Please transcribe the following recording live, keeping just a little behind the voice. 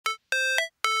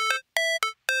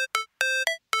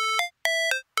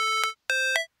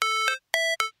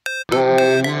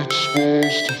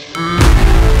supposed to feel.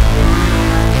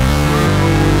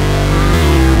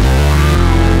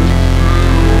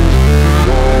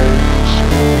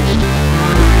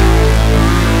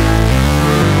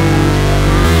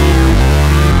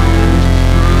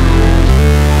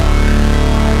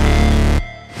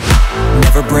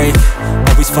 Never break,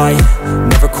 always fight,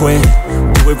 never quit,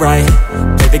 do it right,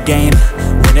 play the game,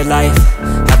 win it life,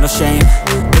 have no shame,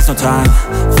 there's no time,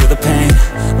 feel the pain,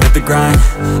 live the grind,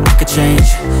 I could change,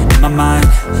 in my mind,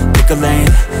 pick a lane,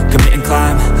 commit and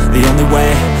climb, the only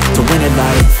way to win it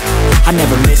life. I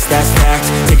never miss, that's fact,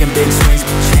 taking big swings,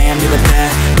 put your hand to the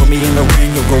bat, put me in the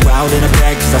ring, you'll go out in a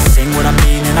bag, cause I sing what I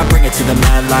mean and I bring it to the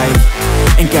mad light.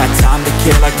 Ain't got time to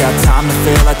kill, I got time to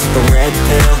feel, I took the red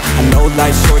pill, I know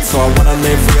life's short so I wanna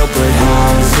live real, but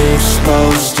how's it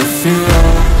supposed to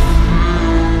feel?